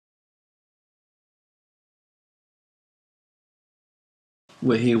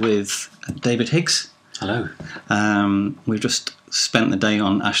We're here with David Higgs. Hello. We've just spent the day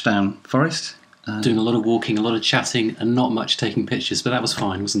on Ashdown Forest. Doing a lot of walking, a lot of chatting, and not much taking pictures, but that was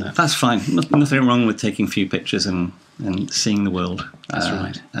fine, wasn't it? That's fine. Nothing wrong with taking a few pictures and seeing the world. That's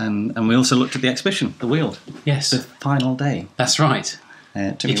right. And we also looked at the exhibition, the Weald. Yes. The final day. That's right.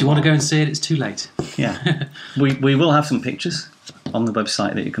 If you want to go and see it, it's too late. Yeah. we will have some pictures on the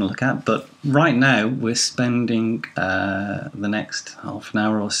website that you can look at, but right now we're spending the next half an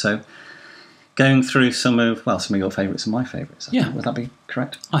hour or so going through some of your favourites and my favourites. Yeah. Would that be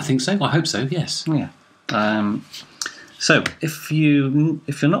correct? I think so. I hope so, yes. Yeah. So if you're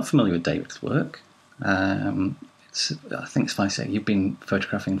not familiar with David's work, I think it's fine to say you've been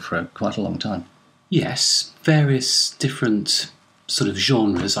photographing for quite a long time. Yes. Various different sort of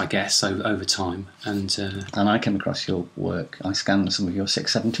genres, I guess, over time. And I came across your work. I scanned some of your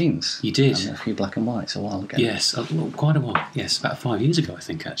 617s. You did? And a few black and whites a while ago. Yes, quite a while. Yes, about 5 years ago, I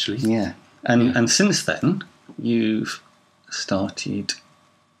think, actually. Yeah. And since then, you've started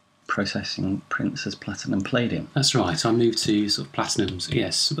processing prints as platinum and palladium. That's right. I moved to sort of platinums,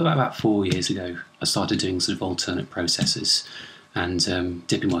 yes, about 4 years ago. I started doing sort of alternate processes and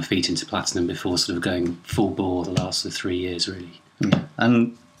dipping my feet into platinum before sort of going full bore the last 3 years, really. Yeah.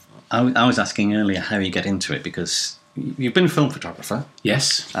 And I was asking earlier how you get into it, because you've been a film photographer.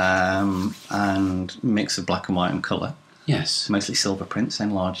 Yes. And mix of black and white and colour. Yes. Mostly silver prints,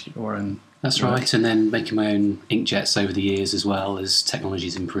 enlarged your own. That's work. right. And then making my own inkjets over the years as well as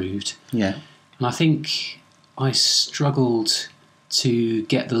technology's improved. Yeah. And I think I struggled to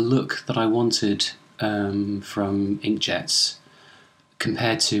get the look that I wanted from inkjets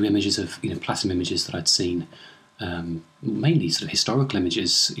compared to images of platinum images that I'd seen. Mainly sort of historical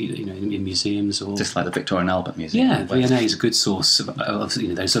images, in museums or just like the Victorian Albert Museum. Yeah, V&A is a good source of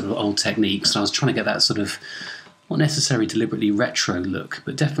those sort of old techniques. And I was trying to get that sort of not necessarily deliberately retro look,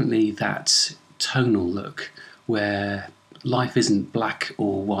 but definitely that tonal look where life isn't black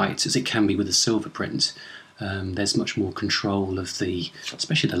or white as it can be with a silver print. There's much more control of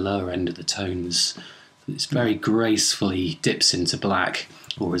especially the lower end of the tones. It's very gracefully dips into black,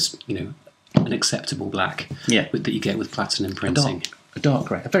 or as an acceptable black, that you get with platinum printing. A dark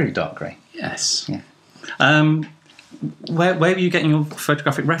grey, a very dark grey. Yes. Yeah. Where were you getting your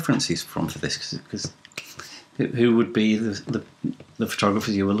photographic references from for this? Because who would be the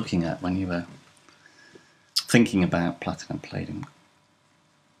photographers you were looking at when you were thinking about platinum palladium?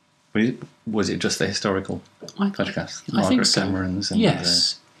 Was it just the historical photographs? I think so. Camerons and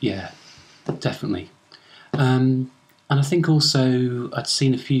yes. Yeah, definitely. And I think also I'd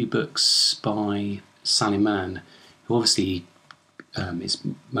seen a few books by Sally Mann, who obviously is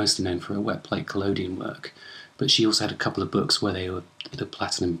mostly known for her wet plate collodion work, but she also had a couple of books where the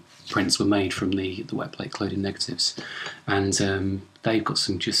platinum prints were made from the wet plate collodion negatives, and they've got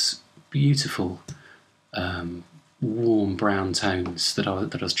some just beautiful warm brown tones that I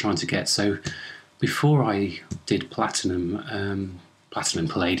was trying to get. So before I did platinum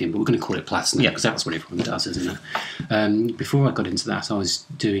palladium, but we're going to call it platinum because that's what everyone does, isn't it? Before I got into that, I was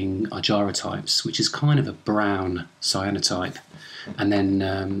doing argyrotypes, which is kind of a brown cyanotype, and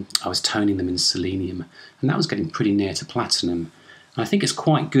then I was toning them in selenium, and that was getting pretty near to platinum. And I think it's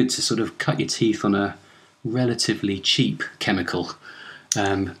quite good to sort of cut your teeth on a relatively cheap chemical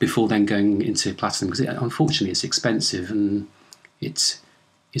before then going into platinum, because unfortunately it's expensive and it's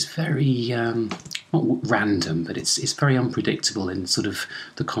very not random, but it's very unpredictable in sort of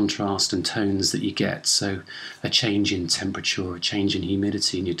the contrast and tones that you get. So a change in temperature, a change in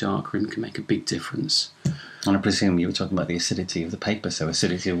humidity in your darkroom can make a big difference. And I presume you were talking about the acidity of the paper, so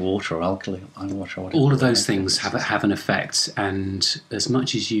acidity of water or alkaline water or whatever. All of those things have an effect, and as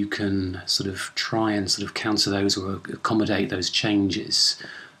much as you can sort of try and sort of counter those or accommodate those changes,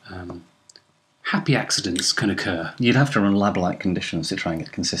 happy accidents can occur. You'd have to run lab-like conditions to try and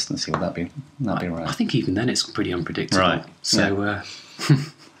get consistency. Would that be right? I think even then it's pretty unpredictable. Right. So, yeah.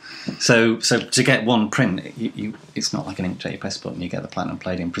 So to get one print, it's not like an inkjet. You press a button, you get the platinum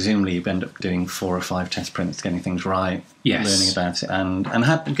palladium. Presumably, you end up doing 4 or 5 test prints, getting things right, learning about it, and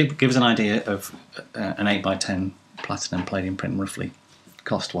give us an idea of an 8x10 platinum palladium print roughly,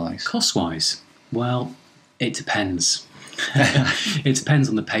 cost-wise. Cost-wise, well, it depends. It depends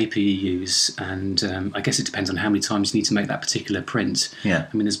on the paper you use, and I guess it depends on how many times you need to make that particular print. Yeah.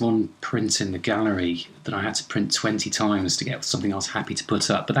 I mean, there's one print in the gallery that I had to print 20 times to get something I was happy to put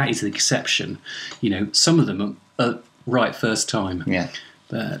up, but that is the exception. Some of them are right first time. Yeah.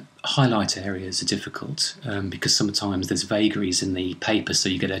 Highlight areas are difficult because sometimes there's vagaries in the paper, so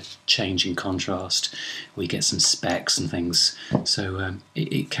you get a change in contrast, or you get some specks and things. So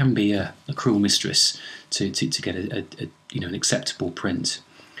it can be a cruel mistress to get an acceptable print.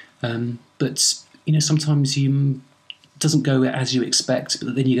 But sometimes you doesn't go as you expect,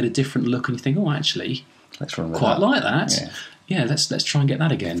 but then you get a different look and you think, oh, actually, quite like that. Yeah, let's try and get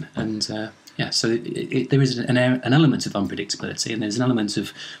that again. And so there is an element of unpredictability, and there's an element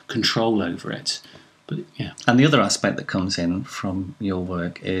of control over it. But yeah, and the other aspect that comes in from your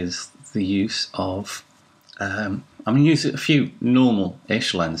work is the use of, you use a few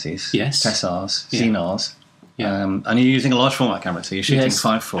normal-ish lenses, yes, tessars, xenars, and you're using a large format camera, so you're shooting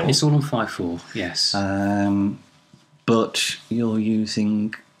 5.4. It's all on 5.4, yes. But you're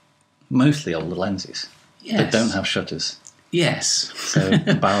using mostly older lenses that don't have shutters. Yes. So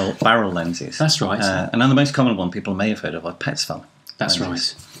barrel lenses. That's right. And then the most common one people may have heard of are Petzval. That's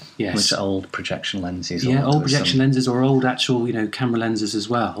lenses, right. Yes. Which are old projection lenses. Yeah, old projection lenses, or old actual camera lenses as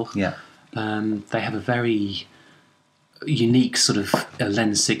well. Yeah. They have a very unique sort of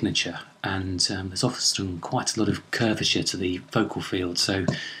lens signature, and there's often quite a lot of curvature to the focal field. So,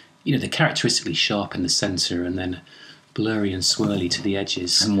 they're characteristically sharp in the centre, and then blurry and swirly to the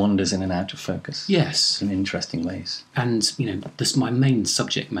edges, and wanders in and out of focus. Yes, in interesting ways. And my main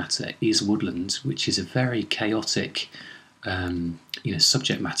subject matter is woodland, which is a very chaotic,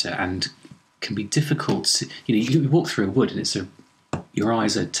 subject matter, and can be difficult. You walk through a wood, and your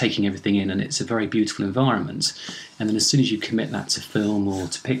eyes are taking everything in, and it's a very beautiful environment. And then as soon as you commit that to film or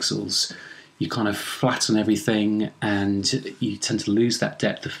to pixels, you kind of flatten everything, and you tend to lose that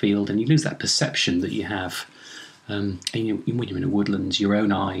depth of field, and you lose that perception that you have. And when you're in a woodland, your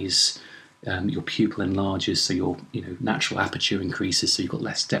own eyes, your pupil enlarges, so your natural aperture increases, so you've got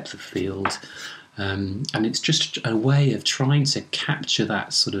less depth of field. And it's just a way of trying to capture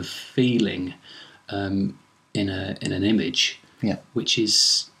that sort of feeling in an image, which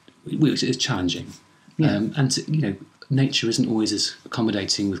is challenging. Yeah. Nature isn't always as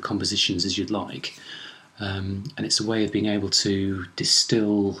accommodating with compositions as you'd like, and it's a way of being able to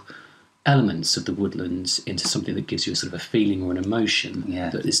distill elements of the woodlands into something that gives you a sort of a feeling or an emotion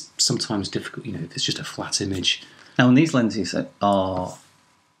that is sometimes difficult, if it's just a flat image. Now, and these lenses are,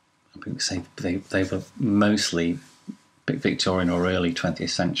 I would say they were mostly Victorian or early 20th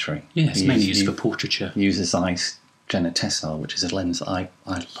century. Yes, mainly used for portraiture. Uses Zeiss Jenner Tessar, which is a lens that I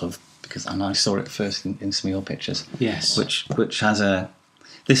love, and I saw it first in some of your pictures. Yes. Which has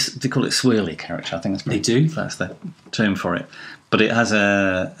they call it swirly character. I think that's the term for it. But it has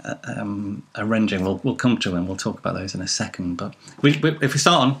a rendering. We'll come to, and we'll talk about those in a second. But if we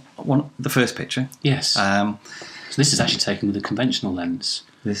start on the first picture, yes. So this is actually taken with a conventional lens.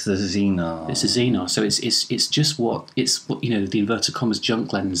 This is a Xenar. It's a Xenar. So it's just what the inverted commas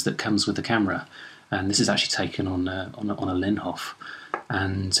junk lens that comes with the camera, and this is actually taken on a Linhof,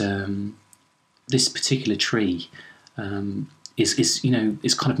 and this particular tree.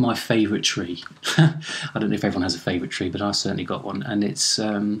 Is kind of my favourite tree. I don't know if everyone has a favourite tree, but I've certainly got one. And it's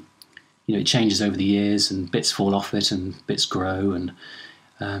it changes over the years, and bits fall off it, and bits grow. And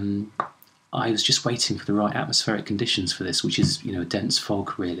I was just waiting for the right atmospheric conditions for this, which is a dense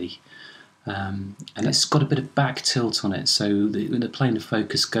fog really. And it's got a bit of back tilt on it, so the plane of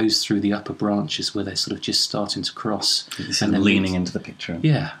focus goes through the upper branches where they're sort of just starting to cross, and then leaning into the picture.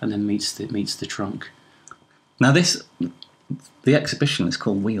 Yeah, and then meets the trunk. Now the exhibition is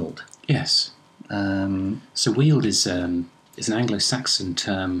called Weald. Yes. So Weald is an Anglo-Saxon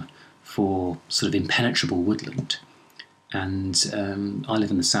term for sort of impenetrable woodland, and I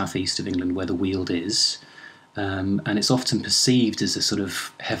live in the southeast of England where the Weald is, and it's often perceived as a sort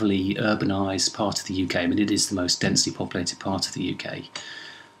of heavily urbanised part of the UK. I mean, it is the most densely populated part of the UK.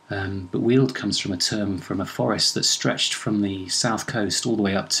 But Weald comes from a term from a forest that stretched from the south coast all the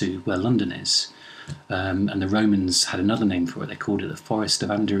way up to where London is. And the Romans had another name for it. They called it the Forest of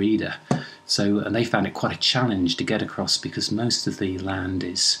Anderida. And they found it quite a challenge to get across because most of the land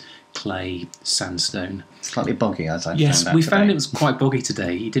is clay, sandstone. Slightly boggy, as I found out. Yes, we found it was quite boggy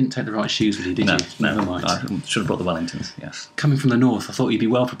today. You didn't take the right shoes with you, did you? No, never mind. I should have brought the Wellingtons, yes. Coming from the north, I thought you'd be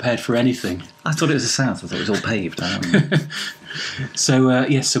well prepared for anything. I thought it was the south. I thought it was all paved. So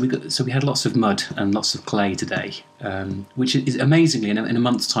we had lots of mud and lots of clay today, which is amazingly in a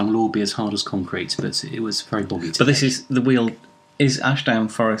month's time will all be as hard as concrete. But it was very boggy today. But this is the Weald. Is Ashdown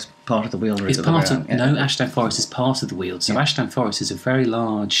Forest part of the Weald? No, Ashdown Forest is part of the Weald. So Ashdown Forest is a very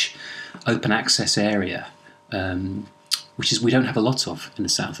large open access area, which is we don't have a lot of in the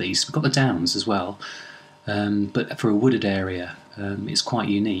southeast. We've got the Downs as well, but for a wooded area, it's quite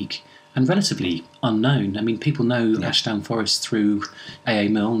unique. and relatively unknown. I mean, people know Ashdown Forest through A.A.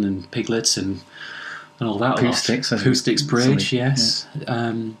 Milne and Piglets and all that. Pooh Bridge, yes.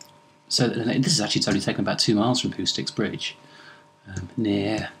 Yeah. So this is actually only taken about 2 miles from Pooh Bridge,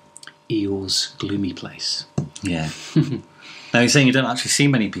 near Eel's gloomy place. Yeah. Now, you're saying you don't actually see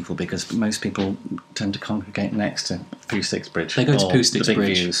many people because most people tend to congregate next to Pooh Bridge. They go to Pooh the big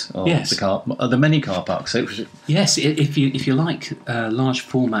Bridge. Views, or the many car parks. Yes, if you like large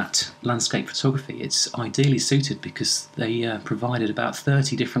format landscape photography, it's ideally suited because they provided about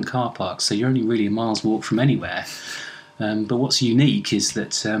 30 different car parks, so you're only really a mile's walk from anywhere. But what's unique is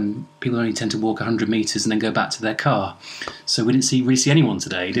that people only tend to walk 100 metres and then go back to their car. So we didn't really see anyone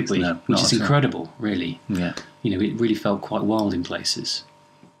today, did we? No, which is incredible, really. Yeah. You know, it really felt quite wild in places.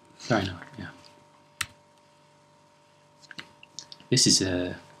 Very nice, yeah. This is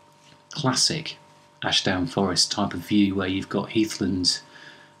a classic Ashdown Forest type of view where you've got heathland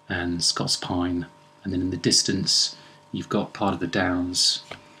and Scots pine, and then in the distance you've got part of the Downs,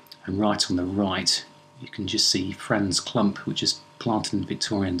 and right on the right you can just see Friends Clump, which is planted in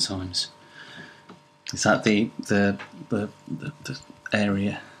Victorian times. Is that the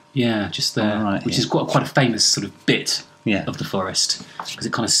area? Yeah, just there, right, which is quite a famous sort of bit of the forest because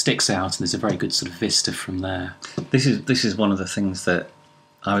it kind of sticks out, and there's a very good sort of vista from there. This is one of the things that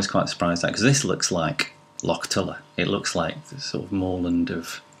I was quite surprised at, because this looks like Loch Tulla. It looks like the sort of moorland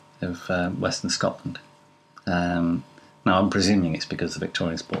of Western Scotland. Now I'm presuming it's because the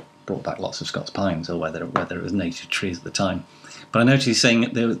Victorians brought back lots of Scots pines, or whether it was native trees at the time. But I noticed you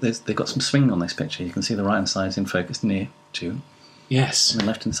saying they've got some swing on this picture. You can see the right hand side is in focus near to. Yes. And the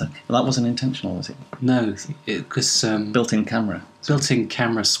left hand side. Well, that wasn't intentional, was it? No, because built-in camera. Built-in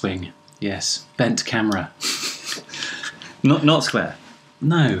camera swing. Yes, bent camera. Not square.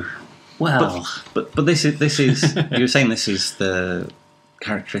 No. Well, but this is you were saying this is the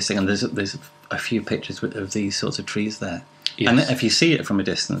characteristic, and there's a few pictures of these sorts of trees there. Yes. And if you see it from a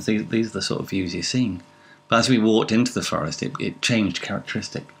distance, these are the sort of views you're seeing. But as we walked into the forest, it changed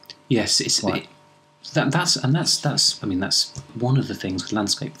characteristic. Yes, that's one of the things with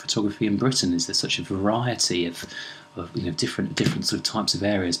landscape photography in Britain, is there's such a variety of different sort of types of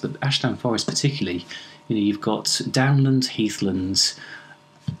areas. But Ashdown Forest particularly, you've got downland, heathland,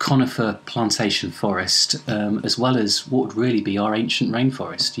 conifer plantation forest, as well as what would really be our ancient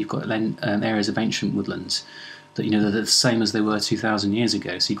rainforest. You've got areas of ancient woodlands that they're the same as they were 2,000 years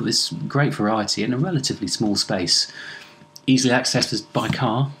ago. So you've got this great variety in a relatively small space, easily accessed by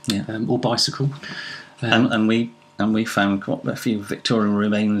car or bicycle. And we found quite a few Victorian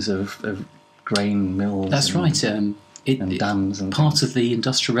remains of grain mills. That's right. And dams and part of the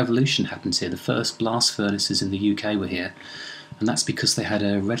Industrial Revolution happened here. The first blast furnaces in the UK were here, and that's because they had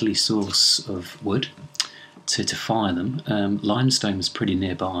a readily source of wood to fire them. Limestone was pretty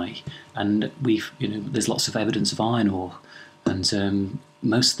nearby, and there's lots of evidence of iron ore, and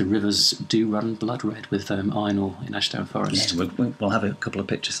most of the rivers do run blood red with iron ore in Ashdown Forest. Yeah, we'll have a couple of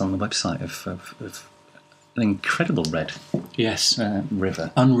pictures on the website of an incredible red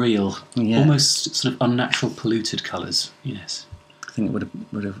river. Unreal. Yeah. Almost sort of unnatural polluted colours. Yes. I think it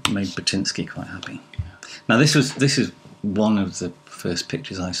would have made Batinsky quite happy. Yeah. Now this is one of the first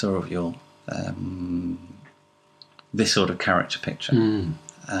pictures I saw of your this sort of character picture.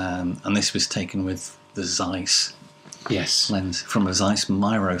 And this was taken with the Zeiss lens from a Zeiss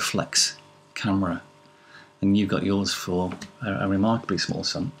Miroflex camera. And you got yours for a remarkably small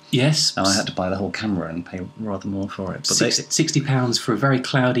sum. Yes. And I had to buy the whole camera and pay rather more for it. But £60 for a very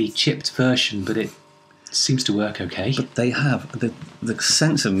cloudy, chipped version, but it seems to work okay. But they have the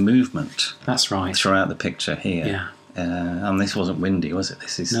sense of movement. That's right. Throughout the picture here. Yeah. And this wasn't windy, was it?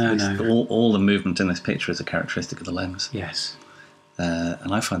 No. All the movement in this picture is a characteristic of the lens. Yes.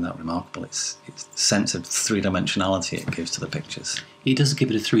 And I find that remarkable. It's the sense of three-dimensionality it gives to the pictures. It does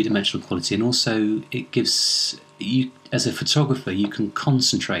give it a three-dimensional quality, and also it gives you, as a photographer, you can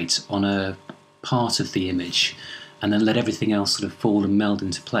concentrate on a part of the image and then let everything else sort of fall and meld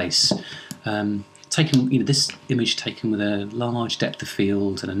into place. This image taken with a large depth of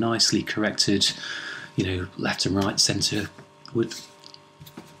field and a nicely corrected, left and right centre would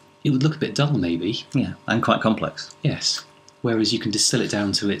look a bit dull, maybe. Yeah, and quite complex. Yes. Whereas you can distill it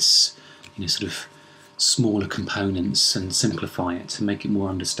down to its, sort of smaller components and simplify it to make it more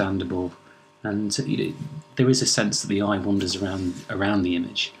understandable. And there is a sense that the eye wanders around the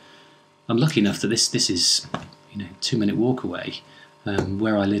image. I'm lucky enough that this is, 2-minute walk away.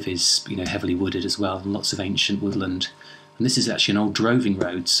 Where I live is, heavily wooded as well, and lots of ancient woodland. And this is actually an old droving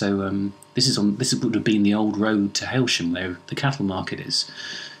road. So this would have been the old road to Hailsham, where the cattle market is.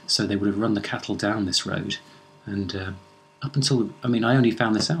 So they would have run the cattle down this road, and up until, I mean, I only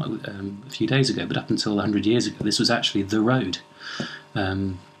found this out a few days ago, but up until 100 years ago, this was actually the road.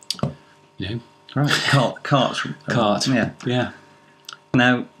 You know, right? Cart. Yeah.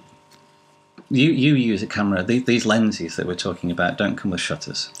 Now, you use a camera. These lenses that we're talking about don't come with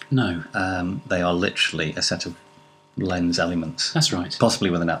shutters. No. They are literally a set of lens elements. That's right. Possibly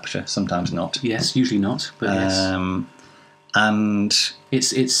with an aperture, sometimes not. Yes, usually not, but yes. And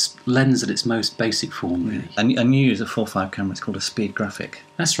it's lens at its most basic form, really. And you use a 4.5 camera. It's called a speed graphic.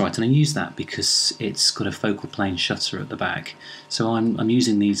 That's right, and I use that because it's got a focal plane shutter at the back. So I'm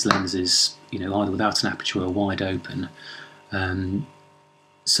using these lenses, you know, either without an aperture or wide open.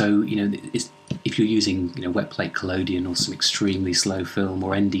 So, you know, if you're using, you know, wet plate collodion or some extremely slow film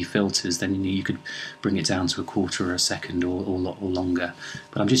or ND filters, then, you know, you could bring it down to a quarter or a second or longer.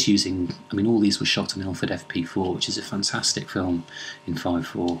 But I'm just using, I mean, all these were shot on Ilford FP4, which is a fantastic film in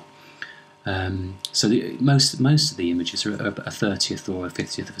 5.4. So most of the images are a 30th or a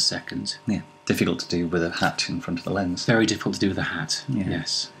 50th of a second. Yeah, difficult to do with a hat in front of the lens. Very difficult to do with a hat,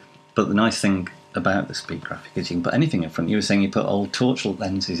 yes. But the nice thing about the speed graphic is you can put anything in front. You were saying you put old torch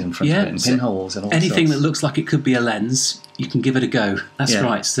lenses in front of it and pinholes and all anything sorts. that looks like it could be a lens, you can give it a go. That's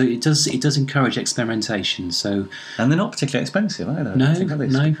right. So it does encourage experimentation. So and they're not particularly expensive either. No.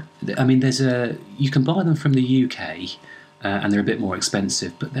 I mean, you can buy them from the UK, and they're a bit more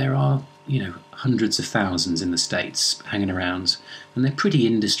expensive, but there are, you know, hundreds of thousands in the States hanging around, and they're pretty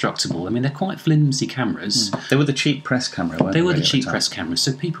indestructible. I mean, they're quite flimsy cameras. They were the cheap press camera, weren't they? They were the cheap press cameras,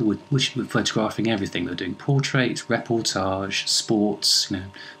 so people were photographing everything. They were doing portraits, reportage, sports, you know,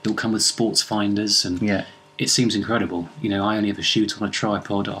 they'll come with sports finders, and it seems incredible. You know, I only ever shoot on a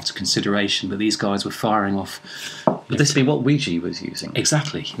tripod after consideration, but these guys were firing off. Would this be what Ouija was using?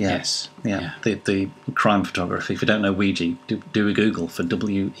 Exactly, yes. Yeah. The crime photography. If you don't know Ouija, do a Google for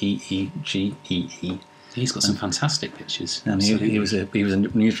WEEGEE. He's got some fantastic pictures. And he was a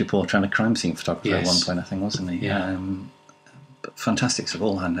news reporter and a crime scene photographer at one point, I think, wasn't he? Yeah. But fantastic stuff,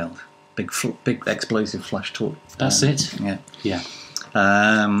 all handheld. Big explosive flash torch. That's it. Yeah.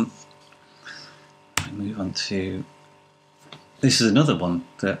 Move on to... This is another one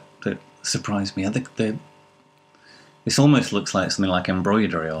that surprised me. I think this almost looks like something like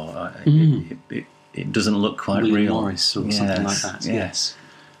embroidery, or it doesn't look quite William real. Morris or something like that. Yes.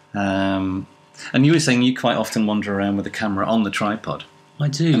 And you were saying you quite often wander around with the camera on the tripod. I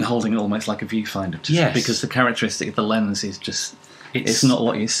do. And holding it almost like a viewfinder. Because the characteristic of the lens is just... It's not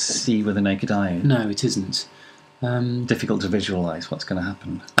what you see with the naked eye. No, it isn't. Difficult to visualise what's going to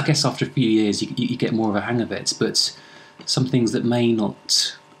happen. I guess after a few years you get more of a hang of it, but some things that may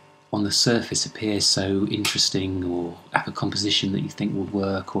not on the surface appear so interesting or have a composition that you think would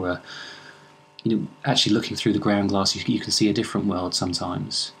work, or you know, actually looking through the ground glass you can see a different world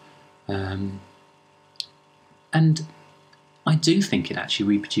sometimes. And I do think it actually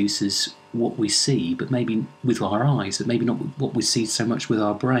reproduces what we see, but maybe with our eyes, but maybe not what we see so much with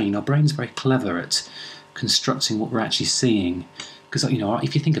our brain. Our brain's very clever at constructing what we're actually seeing, because, you know,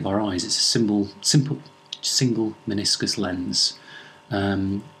 if you think of our eyes, it's a simple single meniscus lens,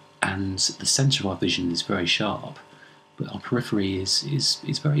 and the centre of our vision is very sharp, but our periphery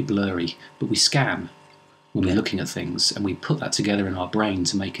is very blurry. But we scan when we're looking at things, and we put that together in our brain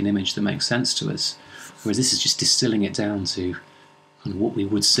to make an image that makes sense to us. Whereas this is just distilling it down to kind of what we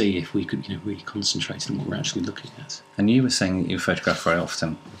would see if we could, you know, really concentrate on what we're actually looking at. And you were saying that you photograph very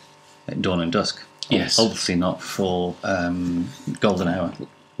often at dawn and dusk. Yes. Obviously not for golden hour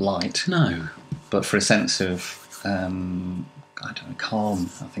light. No. But for a sense of, I don't know, calm,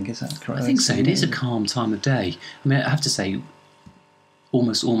 I think, is that correct? I think so. It is a calm time of day. I mean, I have to say,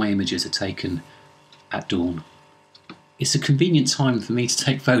 almost all my images are taken at dawn. It's a convenient time for me to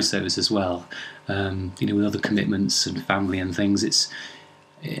take photos as well. You know, with other commitments and family and things, it's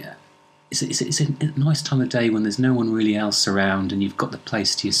a nice time of day when there's no one really else around and you've got the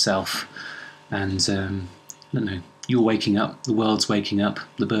place to yourself. And I don't know, you're waking up, the world's waking up,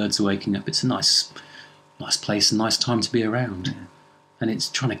 the birds are waking up. It's a nice place, a nice time to be around. Yeah. And it's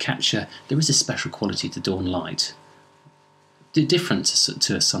trying to capture. There is a special quality to dawn light, different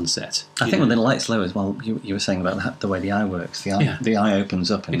to a sunset. I think when the light's low as well, you were saying about the way the eye works. The eye opens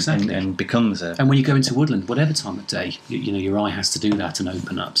up and becomes a... And when you go into woodland, whatever time of day, you know, your eye has to do that and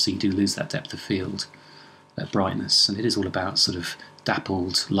open up, so you do lose that depth of field, that brightness. And it is all about sort of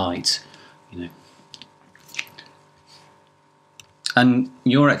dappled light, you know. And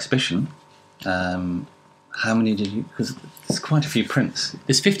your exhibition, how many did you... Because there's quite a few prints.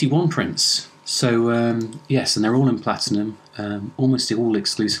 There's 51 prints. So, yes, and they're all in platinum, almost all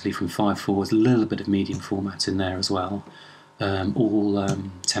exclusively from 5.4, with a little bit of medium format in there as well. all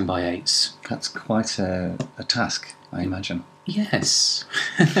 10 by 8s. That's quite a task, I imagine. Yes.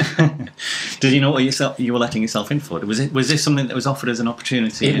 Did you know what you were letting yourself in for? Was this something that was offered as an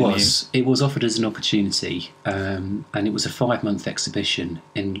opportunity? It was. It was offered as an opportunity, and it was a 5-month exhibition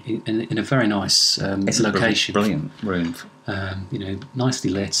in a very nice location. Brilliant room. Nicely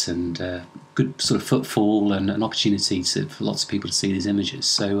lit and good sort of footfall and an opportunity for lots of people to see these images.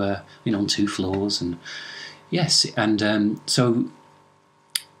 So, on 2 floors, and yes, and so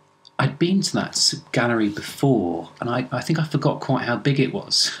I'd been to that gallery before, and I think I forgot quite how big it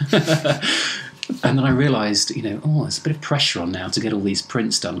was. And then I realised, there's a bit of pressure on now to get all these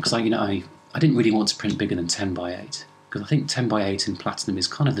prints done, because I didn't really want to print bigger than 10 by 8, because I think 10 by 8 in platinum is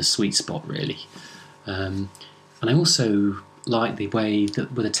kind of the sweet spot, really. And I also like the way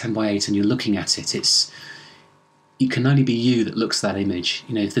that with a 10 by 8 and you're looking at it, it can only be you that looks at that image.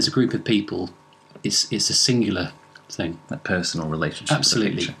 If there's a group of people, it's a singular thing. That personal relationship.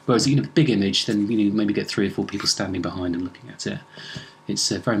 Absolutely. Whereas a big image, then maybe get 3 or 4 people standing behind and looking at it. It's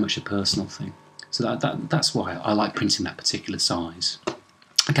very much a personal thing. So that's why I like printing that particular size.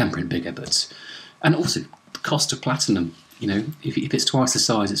 I can print bigger, and also the cost of platinum. If it's twice the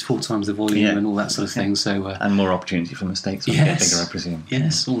size, it's 4 times the volume, and all that sort of thing. So and more opportunity for mistakes when you get bigger, I presume.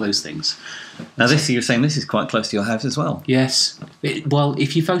 Yes, all those things. Now, you were saying this is quite close to your house as well. Yes. Well,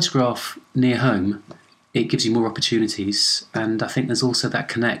 if you photograph near home, it gives you more opportunities, and I think there's also that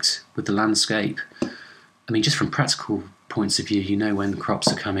connect with the landscape. I mean, just from practical points of view, when crops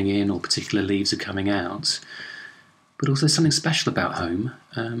are coming in or particular leaves are coming out. But also something special about home,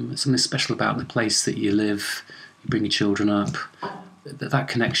 something special about the place that you live, you bring your children up. That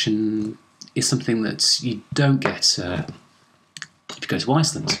connection is something that you don't get if you go to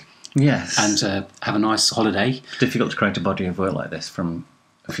Iceland. Yes. And have a nice holiday. Difficult to create a body of work like this from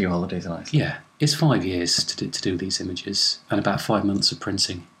a few holidays in Iceland. Yeah, it's 5 years to do these images, and about 5 months of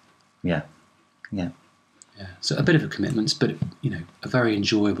printing. Yeah. So a bit of a commitment, but a very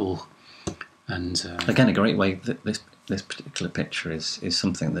enjoyable and again a great way that this particular picture is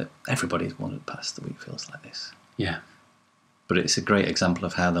something that everybody's wanted past the week feels like this. Yeah. But it's a great example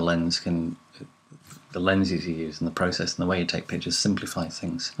of how the lenses you use and the process and the way you take pictures simplify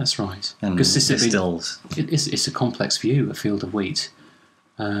things. That's right. And stills. It's a complex view, a field of wheat,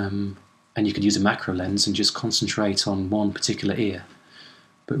 and you could use a macro lens and just concentrate on one particular ear.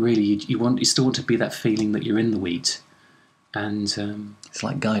 But really, you still want to be that feeling that you're in the wheat, and it's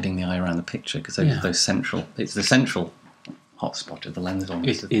like guiding the eye around the picture, because it's the central hotspot of the lens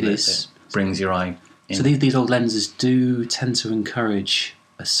almost. It is. It brings your eye in. So these old lenses do tend to encourage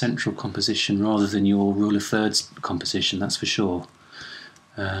a central composition rather than your rule of thirds composition. That's for sure.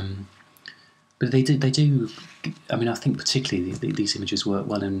 But they do. I mean, I think particularly these images work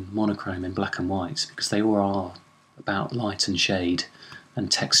well in monochrome, in black and white, because they all are about light and shade and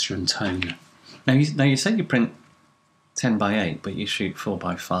texture and tone. Now you said you print 10 by 8, but you shoot 4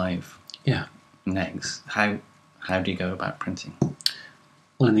 by 5. Yeah. Negs. How do you go about printing?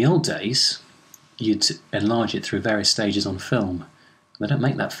 Well, in the old days, you'd enlarge it through various stages on film. They don't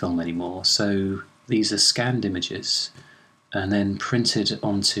make that film anymore, so these are scanned images and then printed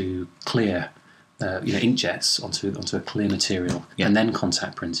onto clear, inkjets onto a clear material, and then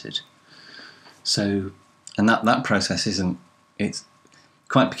contact printed. So, and that process it's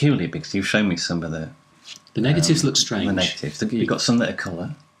quite peculiar, because you've shown me some of the negatives look strange. The negatives, you've got some that are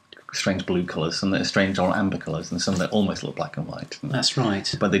colour, strange blue colours, some that are strange or amber colours, and some that almost look black and white. That's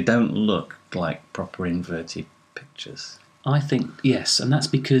right. But they don't look like proper inverted pictures. I think yes, and that's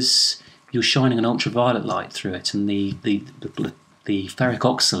because you're shining an ultraviolet light through it, and the ferric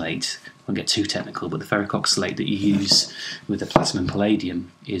oxalate. I won't get too technical, but the ferric oxalate that you use with the platinum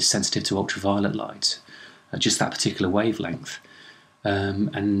palladium is sensitive to ultraviolet light, just that particular wavelength.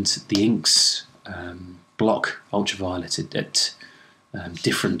 And the inks block ultraviolet at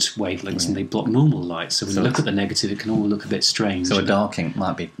different wavelengths, and they block normal light. So when you look at the negative, it can all look a bit strange. So a dark ink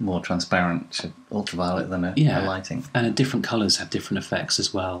might be more transparent to ultraviolet than a light ink. And different colours have different effects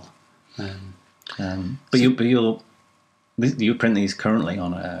as well. But you print these currently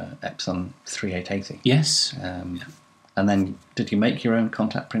on a Epson 3880. Yes. And then did you make your own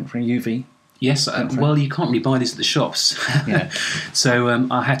contact print for a UV? Yes, well, you can't really buy these at the shops. Yeah. So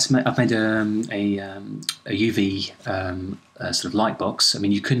I've made a UV sort of light box. I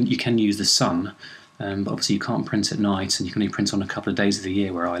mean, you can use the sun, but obviously you can't print at night, and you can only print on a couple of days of the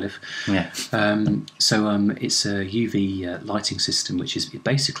year where I live. Yeah. So it's a UV lighting system, which is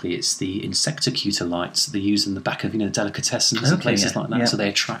basically it's the insectocutor lights that they use in the back of delicatessens and places like that. Yeah. So they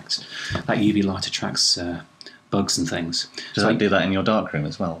attract that UV light attracts bugs and things. Does that do that in your darkroom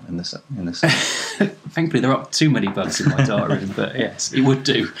as well? In this. Thankfully, there aren't too many bugs in my darkroom, but yes, it would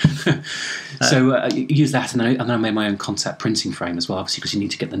do. So I use that, and then I made my own contact printing frame as well, obviously, because you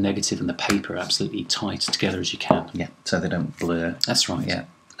need to get the negative and the paper absolutely tight together as you can. Yeah, so they don't blur. That's right. Yeah.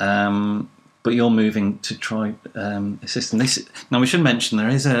 But you're moving to try assisting this. Now we should mention there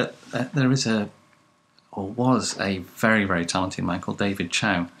was a very, very talented man called David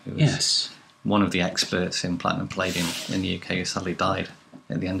Chow, who was one of the experts in platinum palladium in the UK, who sadly died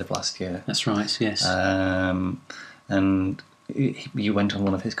at the end of last year. That's right. Yes. And you went on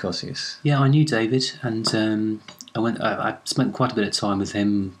one of his courses. Yeah, I knew David, and I spent quite a bit of time with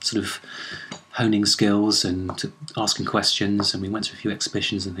him, sort of honing skills and asking questions, and we went to a few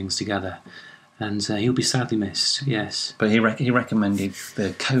exhibitions and things together. And he'll be sadly missed, yes. But he recommended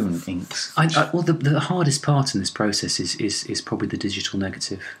the cone inks. Well, the hardest part in this process is probably the digital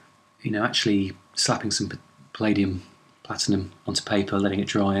negative. Actually slapping some palladium, platinum onto paper, letting it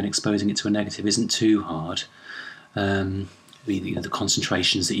dry and exposing it to a negative isn't too hard. The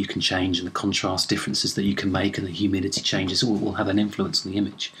concentrations that you can change and the contrast differences that you can make and the humidity changes all will have an influence on the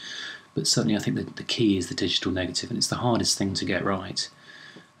image. But certainly I think that the key is the digital negative, and it's the hardest thing to get right.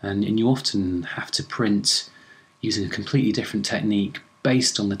 And you often have to print using a completely different technique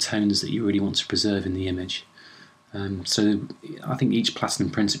based on the tones that you really want to preserve in the image. So I think each platinum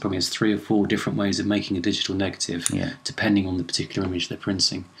printer probably has 3 or 4 different ways of making a digital negative, depending on the particular image they're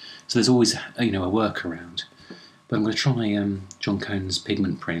printing. So there's always a workaround. But I'm going to try John Cohn's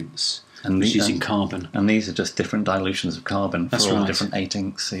pigment prints, using carbon. And these are just different dilutions of carbon for all the different 8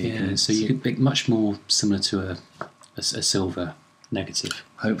 inks. So you can make much more similar to a silver negative.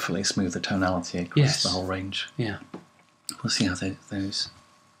 Hopefully smooth the tonality across the whole range. Yeah. We'll see how those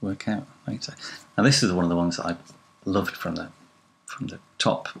work out later. Now this is one of the ones that I loved from the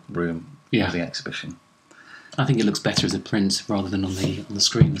top room of the exhibition. I think it looks better as a print rather than on the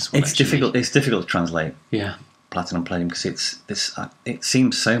screen as well. It's difficult to translate. Yeah. Platinum palladium because it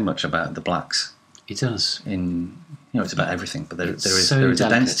seems so much about the blacks. It does. It's about everything, but there is a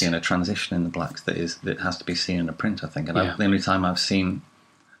density and a transition in the blacks that has to be seen in a print, I think. And the only time I've seen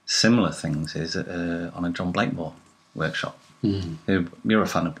similar things is on a John Blakemore workshop. You're a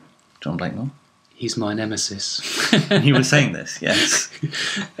fan of John Blakemore? He's my nemesis. You were saying this, yes.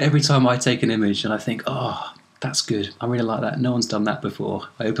 Every time I take an image and I think, oh, that's good, I really like that, no one's done that before,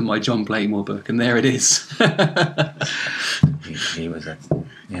 I open my John Blakemore book and there it is. He was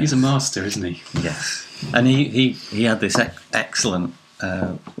He's a master, isn't he? Yes. And he had this excellent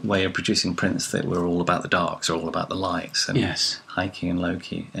way of producing prints that were all about the darks or all about the lights and high key and low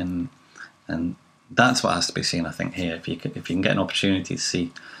key, and that's what has to be seen, I think, here. If you can get an opportunity to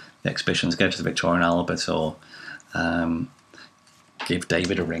see the exhibitions, go to the Victoria and Albert, or give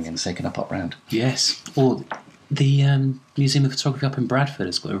David a ring and say, can I pop round? Yes. Or the Museum of Photography up in Bradford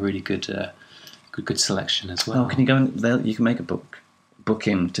has got a really good selection as well. Oh, can you go and you can make a book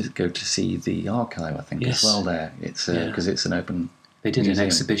in to go to see the archive, I think, as well there. It's because it's an open They did museum. An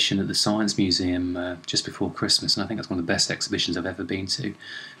exhibition at the Science Museum just before Christmas, and I think that's one of the best exhibitions I've ever been to.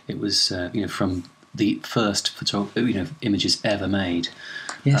 It was from the first images ever made.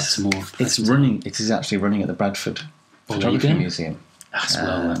 Yes, it's running. It is actually running at the Bradford Photography Museum. That's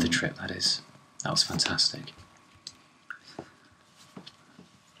well worth the trip. That was fantastic.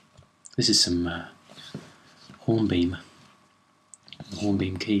 This is some hornbeam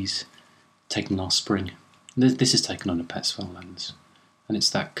keys taken last spring. This is taken on a Petzval lens, and it's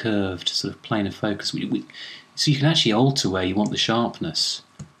that curved sort of plane of focus. So you can actually alter where you want the sharpness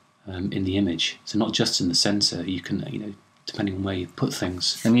in the image. So not just in the centre. You can depending on where you put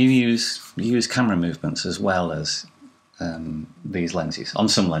things. And you use camera movements as well as these lenses. On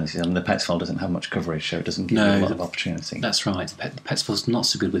some lenses, and the Petzval doesn't have much coverage, so it doesn't give you a lot of opportunity. That's right. The Petzval's not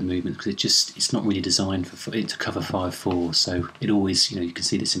so good with movement because it's not really designed for it to cover 5:4. So it always, you can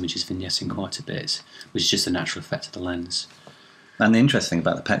see this image is vignetting quite a bit, which is just a natural effect of the lens. And the interesting thing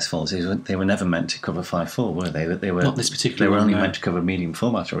about the Petzvals is they were never meant to cover 5:4, were they? They were not this particular. They were only meant to cover medium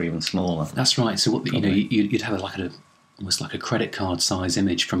format or even smaller. That's right. So what you'd have almost like a credit card size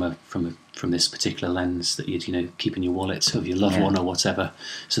image from this particular lens that you'd keep in your wallet of your loved one or whatever.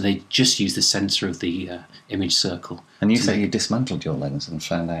 So they just use the centre of the image circle. And you said you dismantled your lens and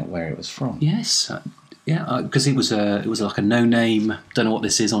found out where it was from. Yes, because it was like a no name. Don't know what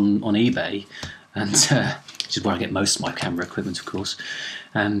this is on eBay, and which is where I get most of my camera equipment, of course.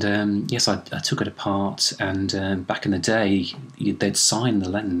 And I took it apart, and back in the day they'd sign the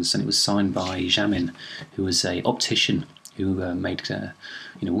lens, and it was signed by Jamin, who was a optician who made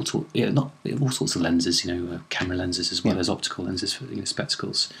all sorts of lenses, camera lenses as well as optical lenses for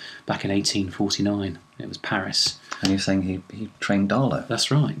spectacles. Back in 1849, it was Paris. And you're saying he trained Darlow.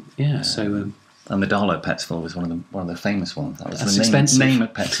 That's right. Yeah. So. And the Darlow Petzval was one of the famous ones. That was That's the expensive. name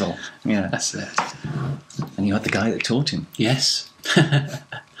of Petzval. Yeah, that's it. And you had the guy that taught him. Yes.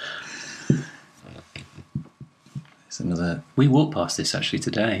 It's another. We walked past this actually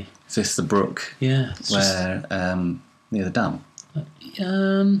today. Is this the brook? Yeah. Where near the dam?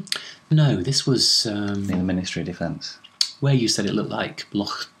 No, this was near the Ministry of Defence. Where you said it looked like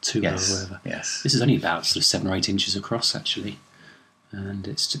Loch Tua or whatever. Yes. This is only about sort of 7 or 8 inches across actually. And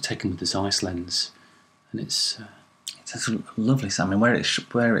it's taken with this ice lens, and it's a lovely salmon. Where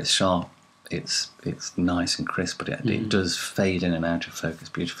it's sharp, it's nice and crisp, but it does fade in and out of focus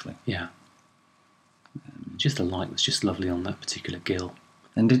beautifully. Yeah, just the light was just lovely on that particular gill.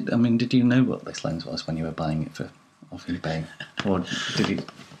 And did you know what this lens was when you were buying it off eBay, or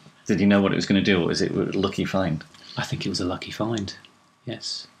did you know what it was going to do, or was it a lucky find? I think it was a lucky find.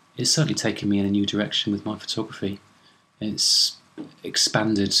 Yes, it's certainly taken me in a new direction with my photography. It's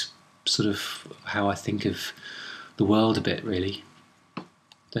expanded sort of how I think of the world a bit, really.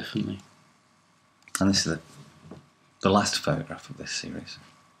 Definitely. And this is the last photograph of this series.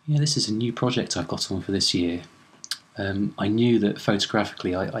 Yeah, this is a new project I've got on for this year. I knew that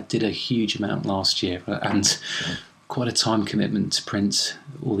photographically I did a huge amount last year and quite a time commitment to print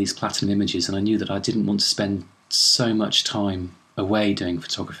all these platinum images, and I knew that I didn't want to spend so much time away doing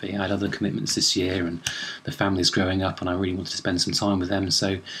photography. I had other commitments this year, and the family's growing up, and I really wanted to spend some time with them.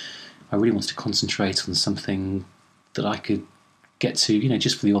 So I really wanted to concentrate on something that I could get to,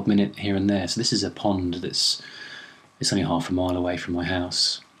 just for the odd minute here and there. So this is a pond it's only half a mile away from my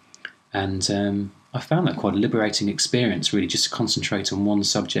house, and I found that quite a liberating experience, really, just to concentrate on one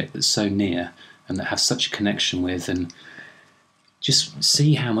subject that's so near and that has such a connection with, and just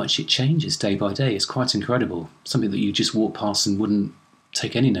see how much it changes day by day. It's quite incredible. Something that you just walk past and wouldn't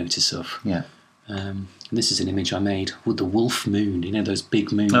take any notice of. Yeah. And this is an image I made with the wolf moon. Those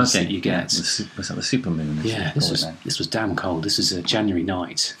big moons that you get. Was that the super moon? Yeah, this was damn cold. This was a January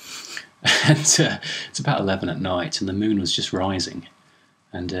night. And it's about 11 at night, and the moon was just rising.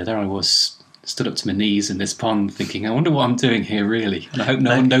 And there I was, stood up to my knees in this pond thinking, I wonder what I'm doing here, really, and I hope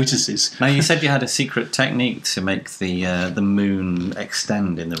no one notices. Now, you said you had a secret technique to make the moon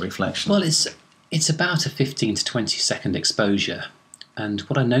extend in the reflection. Well, it's about a 15 to 20 second exposure, and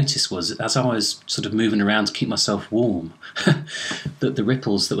what I noticed was, as I was sort of moving around to keep myself warm, that the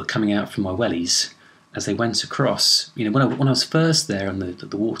ripples that were coming out from my wellies as they went across, when I was first there and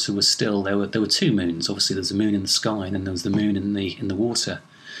the water was still, there were 2 moons. Obviously there's a moon in the sky, and then there was the moon in the water.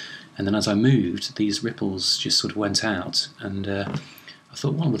 And then as I moved, these ripples just sort of went out, and I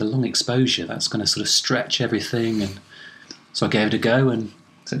thought, well, with a long exposure, that's going to sort of stretch everything, and so I gave it a go, and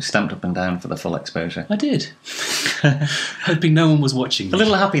so stamped up and down for the full exposure. I did, hoping no one was watching me. A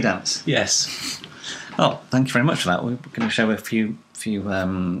little happy dance. Yes. Oh, thank you very much for that. We're going to show a few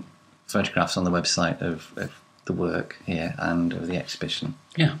photographs on the website of the work here and of the exhibition.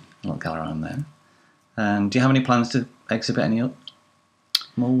 Yeah. I'll go around there. And do you have any plans to exhibit any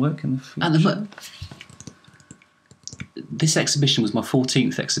more work in the future? This exhibition was my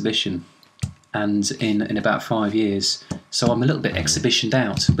 14th exhibition, and in about 5 years, so I'm a little bit exhibitioned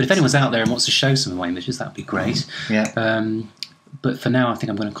out. But if anyone's out there and wants to show some of my images, that would be great. Yeah. But for now, I think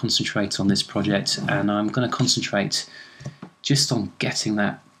I'm going to concentrate on this project, and I'm going to concentrate just on getting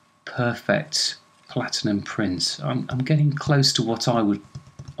that perfect platinum print. I'm getting close to what I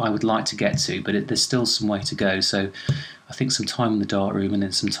would like to get to, but there's still some way to go. So I think some time in the darkroom and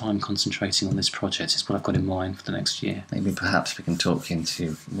then some time concentrating on this project is what I've got in mind for the next year. Maybe perhaps we can talk you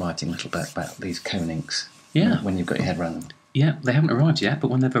into writing a little bit about these cone inks. Yeah. When you've got your head around them. Yeah, they haven't arrived yet, but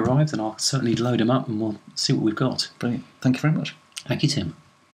when they've arrived, then I'll certainly load them up and we'll see what we've got. Brilliant. Thank you very much. Thank you, Tim.